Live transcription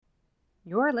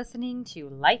You're listening to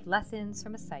Life Lessons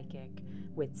from a Psychic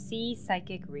with C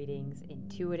Psychic Readings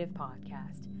Intuitive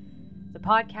Podcast, the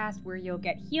podcast where you'll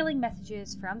get healing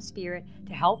messages from Spirit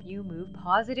to help you move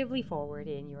positively forward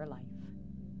in your life.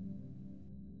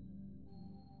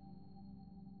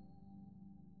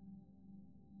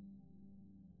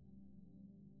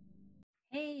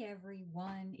 Hey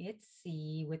everyone, it's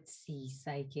C with C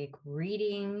Psychic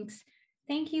Readings.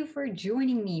 Thank you for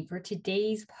joining me for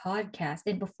today's podcast.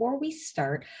 And before we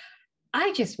start,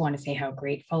 I just want to say how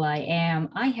grateful I am.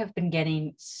 I have been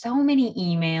getting so many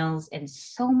emails and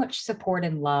so much support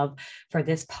and love for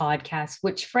this podcast,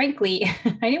 which frankly,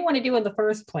 I didn't want to do in the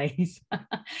first place.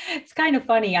 It's kind of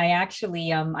funny.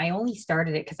 I only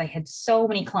started it because I had so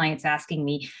many clients asking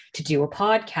me to do a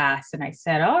podcast. And I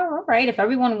said, oh, all right, if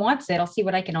everyone wants it, I'll see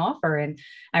what I can offer. And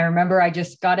I remember I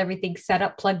just got everything set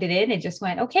up, plugged it in, and just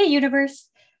went, okay, universe,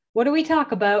 what do we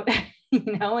talk about?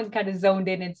 And kind of zoned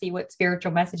in and see what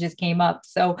spiritual messages came up.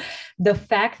 So the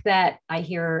fact that I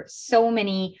hear so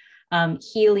many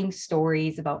healing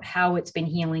stories about how it's been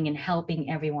healing and helping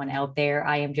everyone out there,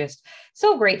 I am just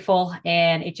so grateful.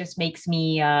 And it just makes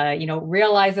me,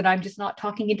 realize that I'm just not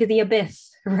talking into the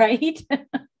abyss, right?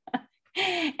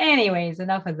 Anyways,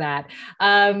 enough of that.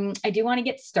 I do want to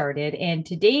get started. And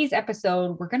today's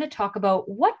episode, we're going to talk about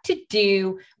what to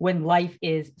do when life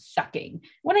is sucking.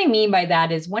 What I mean by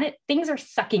that is when things are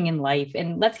sucking in life.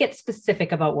 And let's get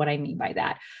specific about what I mean by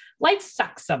that. Life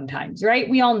sucks sometimes, right?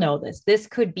 We all know this. This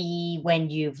could be when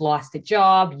you've lost a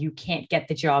job, you can't get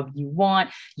the job you want,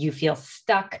 you feel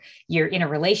stuck, you're in a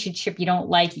relationship you don't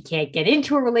like, you can't get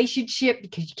into a relationship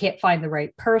because you can't find the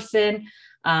right person.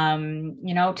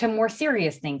 To more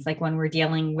serious things like when we're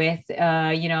dealing with,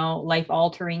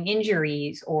 life-altering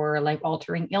injuries or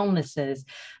life-altering illnesses,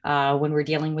 when we're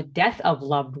dealing with death of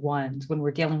loved ones, when we're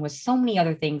dealing with so many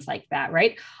other things like that,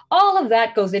 right? All of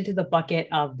that goes into the bucket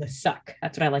of the suck.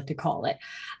 That's what I like to call it.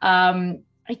 I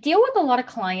deal with a lot of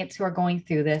clients who are going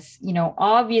through this.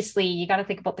 Obviously, you got to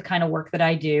think about the kind of work that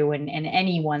I do and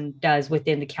anyone does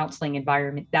within the counseling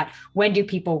environment, that when do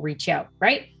people reach out,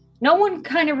 right? No one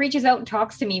kind of reaches out and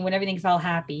talks to me when everything's all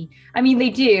happy. I mean,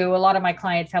 they do. A lot of my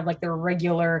clients have like their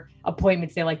regular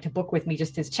appointments they like to book with me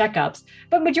just as checkups.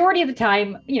 But majority of the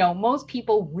time, most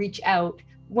people reach out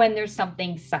when there's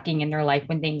something sucking in their life,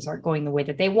 when things aren't going the way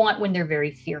that they want, when they're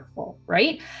very fearful,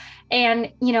 right?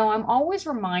 And, I'm always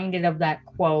reminded of that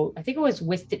quote. I think it was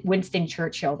Winston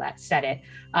Churchill that said it.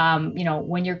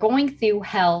 When you're going through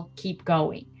hell, keep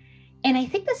going. And I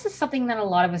think this is something that a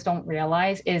lot of us don't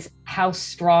realize is how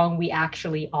strong we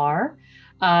actually are.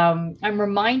 I'm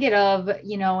reminded of,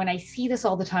 and I see this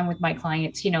all the time with my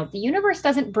clients, the universe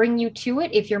doesn't bring you to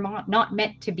it if you're not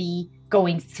meant to be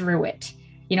going through it.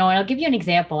 And I'll give you an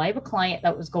example. I have a client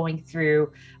that was going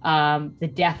through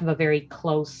the death of a very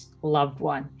close loved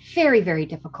one. Very, very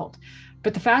difficult.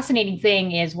 But the fascinating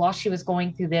thing is, while she was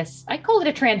going through this, I call it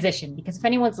a transition, because if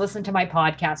anyone's listened to my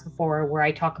podcast before where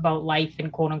I talk about life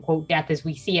and quote unquote death as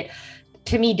we see it,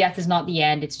 to me, death is not the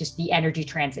end. It's just the energy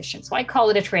transition. So I call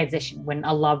it a transition when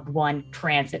a loved one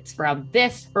transits from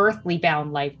this earthly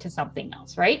bound life to something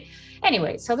else, right?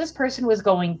 Anyway, so this person was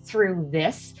going through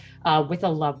this with a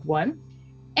loved one.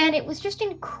 And it was just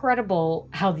incredible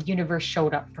how the universe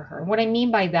showed up for her. And what I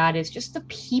mean by that is just the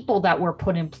people that were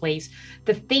put in place,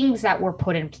 the things that were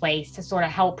put in place to sort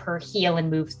of help her heal and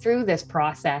move through this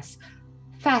process.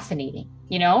 Fascinating.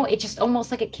 It just almost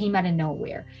like it came out of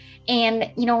nowhere.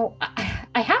 And,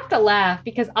 I have to laugh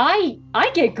because I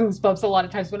get goosebumps a lot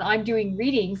of times when I'm doing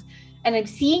readings and I'm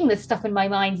seeing this stuff in my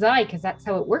mind's eye, because that's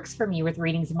how it works for me with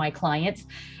readings of my clients.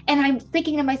 And I'm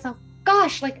thinking to myself,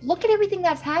 gosh, like, look at everything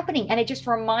that's happening. And it just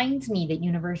reminds me that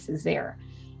universe is there,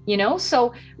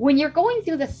 So when you're going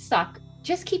through the suck,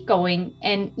 just keep going.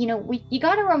 And, you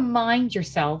got to remind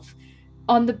yourself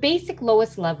on the basic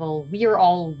lowest level, we are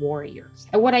all warriors.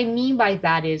 And what I mean by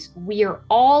that is we are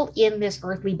all in this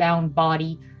earthly bound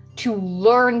body to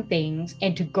learn things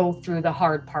and to go through the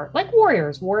hard part. Like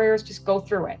warriors just go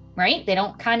through it, right? They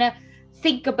don't kind of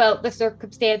think about the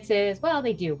circumstances. Well,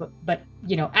 they do, but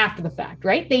after the fact,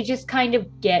 right? They just kind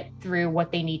of get through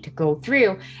what they need to go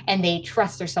through, and they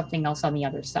trust there's something else on the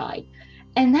other side.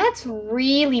 And that's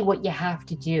really what you have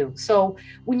to do. So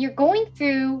when you're going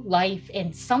through life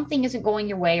and something isn't going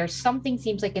your way, or something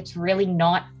seems like it's really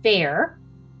not fair,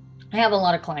 I have a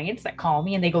lot of clients that call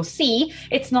me and they go, see,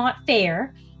 it's not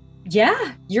fair.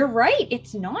 Yeah, you're right.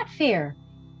 It's not fair.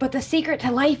 But the secret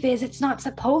to life is it's not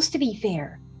supposed to be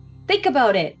fair. Think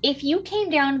about it. If you came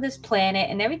down to this planet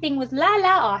and everything was la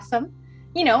awesome,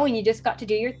 and you just got to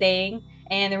do your thing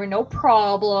and there were no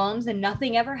problems and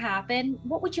nothing ever happened,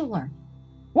 what would you learn?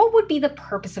 What would be the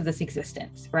purpose of this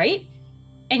existence, right?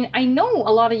 And I know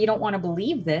a lot of you don't want to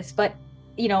believe this, but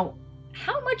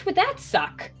how much would that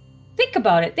suck? Think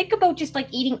about it. Think about just like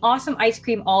eating awesome ice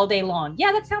cream all day long.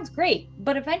 Yeah, that sounds great.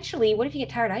 But eventually, what if you get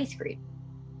tired of ice cream?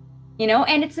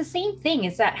 And it's the same thing,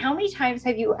 is that how many times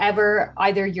have you ever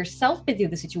either yourself been through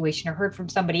the situation or heard from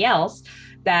somebody else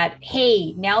that,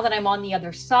 hey, now that I'm on the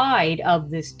other side of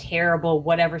this terrible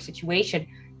whatever situation,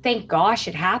 thank gosh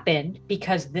it happened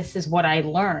because this is what I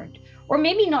learned. Or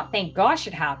maybe not thank gosh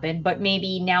it happened, but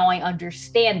maybe now I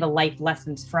understand the life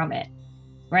lessons from it.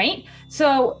 Right.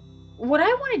 So what I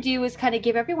want to do is kind of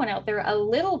give everyone out there a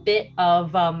little bit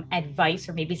of advice,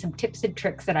 or maybe some tips and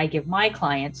tricks that I give my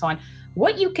clients on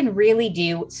what you can really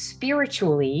do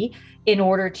spiritually in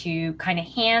order to kind of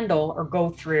handle or go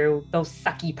through those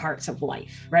sucky parts of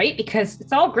life, right? Because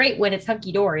it's all great when it's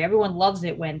hunky-dory. Everyone loves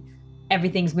it when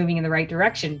everything's moving in the right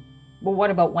direction. But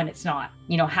what about when it's not?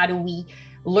 How do we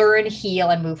learn, heal,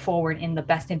 and move forward in the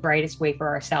best and brightest way for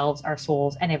ourselves, our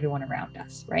souls, and everyone around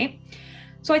us, right?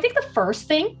 So I think the first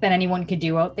thing that anyone could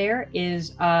do out there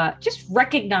is just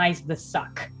recognize the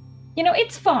suck.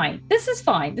 It's fine. This is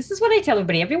fine. This is what I tell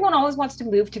everybody. Everyone always wants to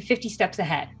move to 50 steps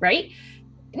ahead, right?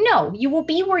 No, you will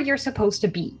be where you're supposed to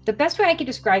be. The best way I can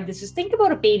describe this is think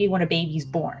about a baby when a baby's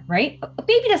born, right? A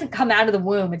baby doesn't come out of the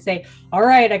womb and say, all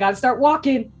right, I got to start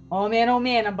walking. Oh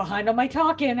man, I'm behind on my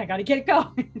talking. I got to get it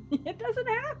going. It doesn't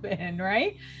happen,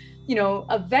 right?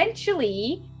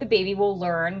 Eventually the baby will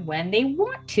learn when they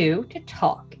want to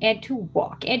talk and to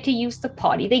walk and to use the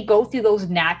potty. They go through those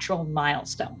natural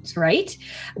milestones, right?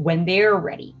 When they're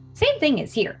ready. Same thing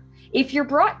is here. If you're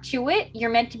brought to it,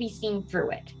 you're meant to be seen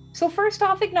through it. So first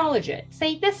off, acknowledge it.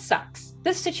 Say, this sucks.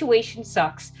 This situation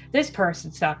sucks. This person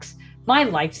sucks. My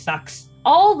life sucks.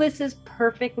 All this is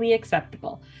perfectly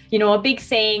acceptable. A big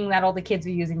saying that all the kids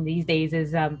are using these days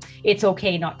is, it's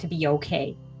okay not to be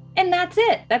okay. And that's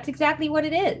it. That's exactly what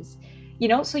it is.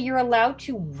 So you're allowed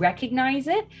to recognize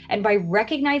it. And by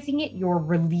recognizing it, you're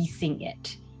releasing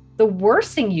it. The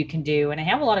worst thing you can do, and I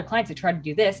have a lot of clients that try to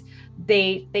do this,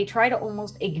 they try to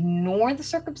almost ignore the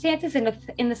circumstances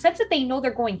in the sense that they know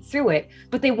they're going through it,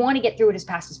 but they want to get through it as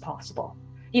fast as possible.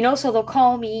 So they'll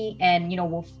call me and,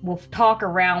 we'll talk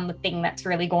around the thing that's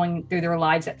really going through their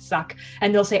lives that suck.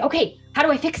 And they'll say, okay, how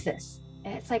do I fix this?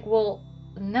 And it's like, well,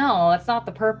 no, that's not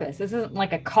the purpose. This isn't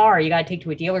like a car you got to take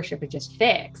to a dealership and just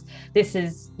fix. This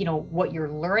is, what your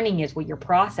learning is, what your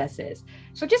process is.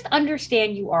 So just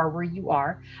understand you are where you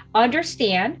are.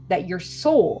 Understand that your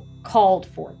soul called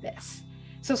for this.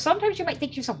 So sometimes you might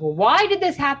think to yourself, well, why did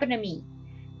this happen to me?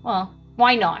 Well,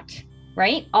 why not?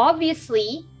 Right?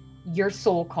 Obviously, your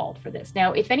soul called for this.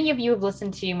 Now, if any of you have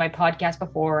listened to my podcast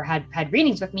before or had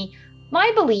readings with me, my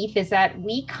belief is that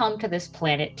we come to this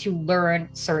planet to learn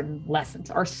certain lessons.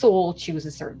 Our soul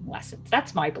chooses certain lessons.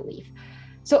 That's my belief.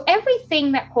 So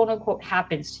everything that quote unquote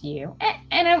happens to you,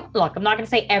 and I'm not going to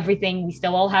say everything. We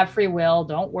still all have free will.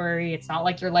 Don't worry. It's not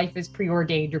like your life is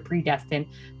preordained or predestined,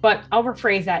 but I'll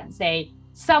rephrase that and say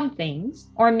some things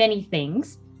or many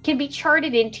things can be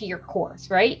charted into your course,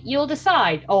 right? You'll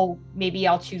decide, oh, maybe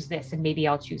I'll choose this and maybe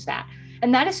I'll choose that.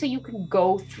 And that is so you can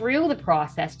go through the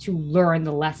process to learn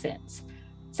the lessons.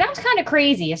 Sounds kind of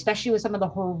crazy, especially with some of the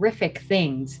horrific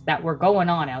things that were going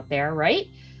on out there, right?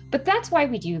 But that's why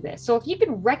we do this. So if you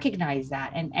can recognize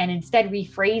that and instead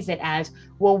rephrase it as,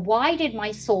 well, why did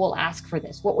my soul ask for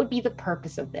this? What would be the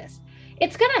purpose of this?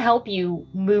 It's going to help you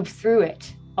move through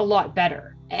it a lot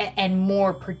better and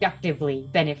more productively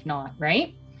than if not,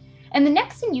 right? And the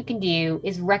next thing you can do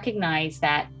is recognize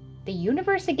that the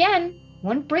universe, again,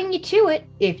 wouldn't bring you to it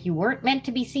if you weren't meant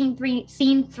to be seen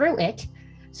through it.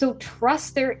 So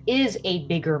trust there is a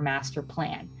bigger master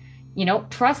plan.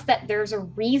 Trust that there's a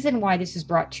reason why this is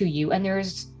brought to you, and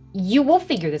you will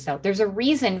figure this out. There's a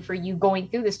reason for you going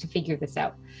through this to figure this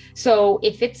out. So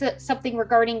if it's something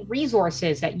regarding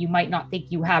resources that you might not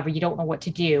think you have, or you don't know what to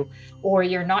do, or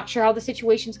you're not sure how the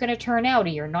situation's going to turn out, or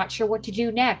you're not sure what to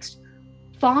do next,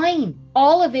 fine.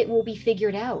 All of it will be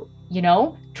figured out.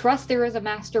 Trust there is a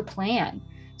master plan.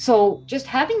 So just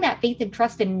having that faith and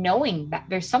trust and knowing that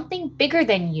there's something bigger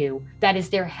than you that is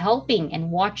there helping and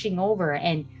watching over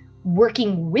and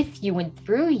working with you and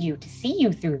through you to see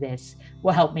you through this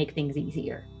will help make things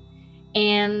easier.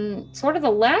 And sort of the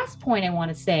last point I want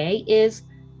to say is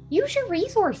use your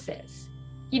resources.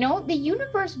 The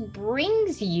universe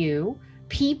brings you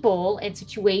people and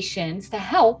situations to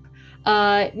help.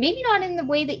 Maybe not in the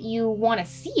way that you want to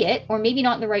see it, or maybe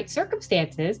not in the right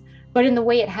circumstances, but in the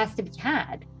way it has to be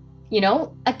had.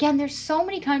 Again, there's so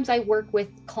many times I work with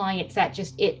clients that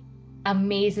it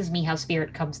amazes me how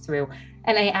spirit comes through.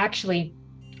 And I actually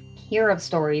hear of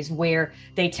stories where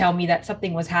they tell me that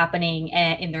something was happening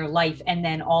in their life, and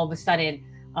then all of a sudden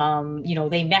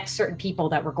They met certain people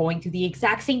that were going through the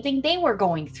exact same thing they were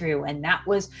going through. And that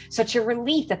was such a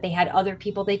relief that they had other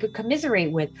people they could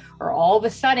commiserate with. Or all of a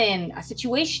sudden, a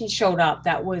situation showed up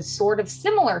that was sort of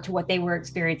similar to what they were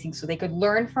experiencing, so they could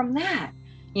learn from that.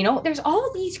 There's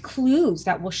all these clues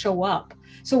that will show up.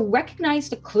 So recognize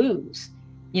the clues.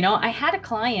 I had a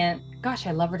client, gosh,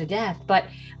 I love her to death, but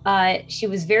she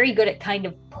was very good at kind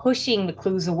of pushing the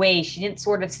clues away. She didn't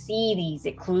sort of see these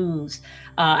clues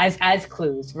as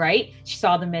clues, right? She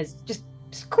saw them as just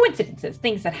coincidences,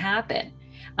 things that happen.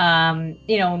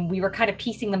 And we were kind of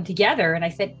piecing them together. And I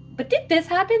said, but did this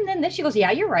happen? Then this? She goes,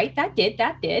 yeah, you're right. That did.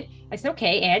 I said,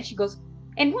 okay. And she goes,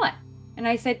 and what? And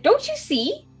I said, don't you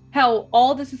see how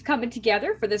all this is coming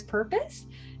together for this purpose?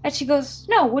 And she goes,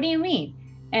 no, what do you mean?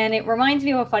 And it reminds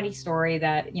me of a funny story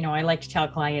that, I like to tell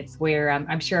clients where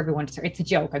I'm sure it's a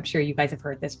joke. I'm sure you guys have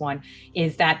heard this one,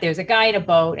 is that there's a guy in a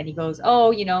boat and he goes,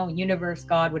 oh, universe,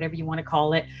 God, whatever you want to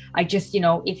call it. I just,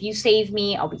 if you save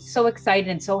me, I'll be so excited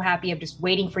and so happy. I'm just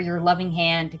waiting for your loving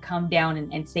hand to come down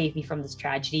and save me from this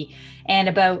tragedy. And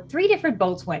about 3 different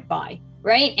boats went by.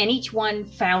 Right. And each one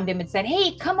found him and said,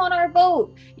 hey, come on our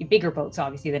boat. Bigger boats,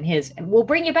 obviously, than his. And we'll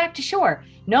bring you back to shore.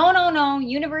 No.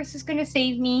 Universe is going to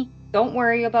save me. Don't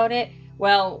worry about it.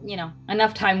 Well,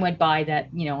 enough time went by that,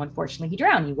 unfortunately, he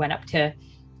drowned. He went up to,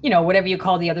 whatever you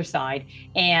call the other side,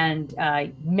 and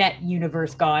met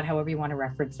Universe God, however you want to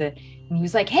reference it. And he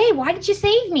was like, hey, why did you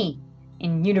save me?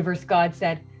 And Universe God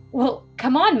said, well,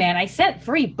 come on, man. I sent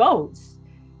 3 boats.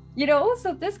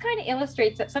 So this kind of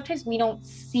illustrates that sometimes we don't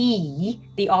see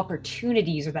the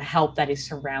opportunities or the help that is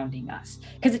surrounding us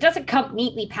because it doesn't come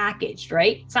neatly packaged,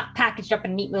 right? It's not packaged up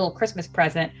in a neat little Christmas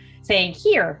present saying,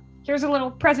 here's a little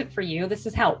present for you. This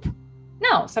is help.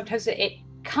 No, sometimes it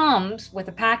comes with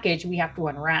a package we have to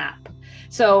unwrap.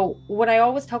 So what I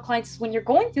always tell clients is when you're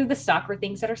going through the suck or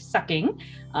things that are sucking,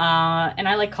 and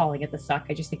I like calling it the suck,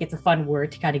 I just think it's a fun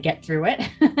word to kind of get through it,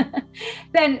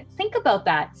 then think about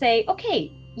that. Say,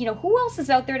 okay, who else is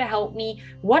out there to help me?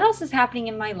 What else is happening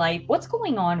in my life? What's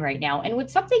going on right now? And when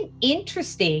something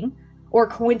interesting or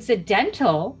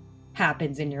coincidental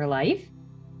happens in your life,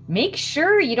 make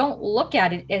sure you don't look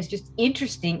at it as just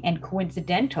interesting and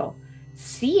coincidental.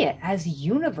 See it as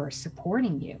universe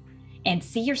supporting you and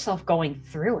see yourself going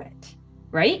through it,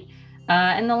 right?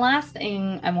 And the last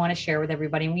thing I want to share with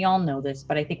everybody, and we all know this,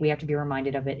 but I think we have to be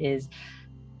reminded of it, is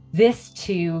this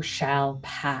too shall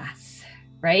pass,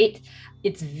 right?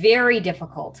 It's very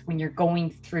difficult when you're going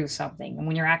through something and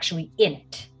when you're actually in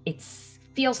it. It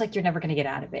feels like you're never going to get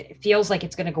out of it. It feels like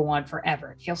it's going to go on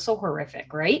forever. It feels so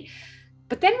horrific, right?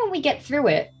 But then when we get through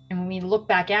it and when we look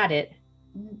back at it,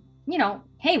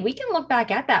 hey, we can look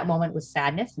back at that moment with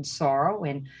sadness and sorrow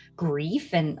and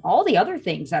grief and all the other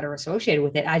things that are associated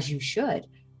with it, as you should.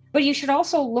 But you should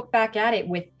also look back at it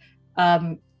with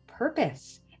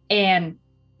purpose and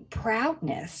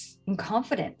proudness and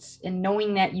confidence in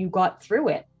knowing that you got through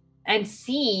it, and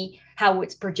see how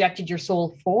it's projected your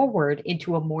soul forward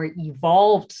into a more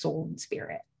evolved soul and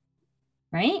spirit,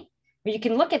 right? When you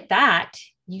can look at that,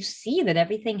 you see that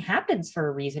everything happens for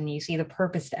a reason. You see the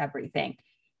purpose to everything.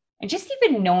 And just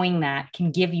even knowing that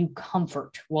can give you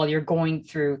comfort while you're going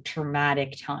through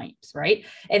traumatic times, right?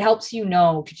 It helps you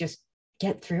know to just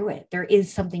get through it. There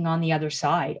is something on the other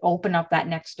side. Open up that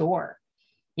next door.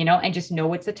 And just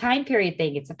know it's a time period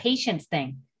thing. It's a patience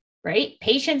thing, right?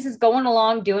 Patience is going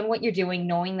along, doing what you're doing,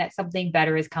 knowing that something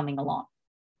better is coming along.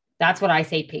 That's what I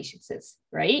say patience is,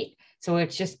 right? So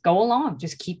it's just go along,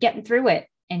 just keep getting through it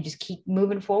and just keep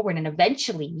moving forward. And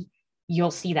eventually you'll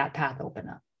see that path open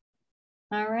up.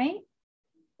 All right.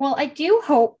 Well, I do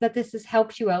hope that this has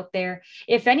helped you out there.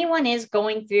 If anyone is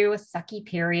going through a sucky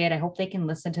period, I hope they can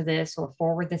listen to this or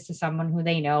forward this to someone who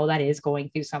they know that is going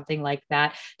through something like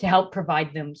that, to help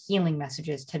provide them healing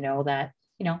messages to know that,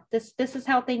 this is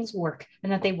how things work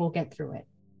and that they will get through it.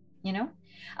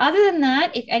 Other than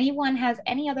that, if anyone has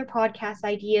any other podcast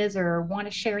ideas or want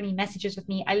to share any messages with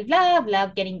me, I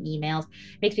love getting emails.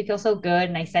 Makes me feel so good.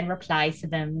 And I send replies to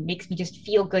them. Makes me just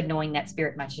feel good knowing that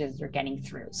spirit messages are getting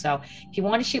through. So if you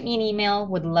want to shoot me an email,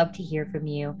 would love to hear from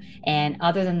you. And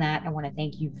other than that, I want to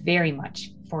thank you very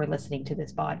much for listening to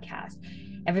this podcast.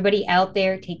 Everybody out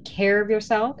there, take care of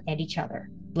yourself and each other.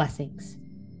 Blessings.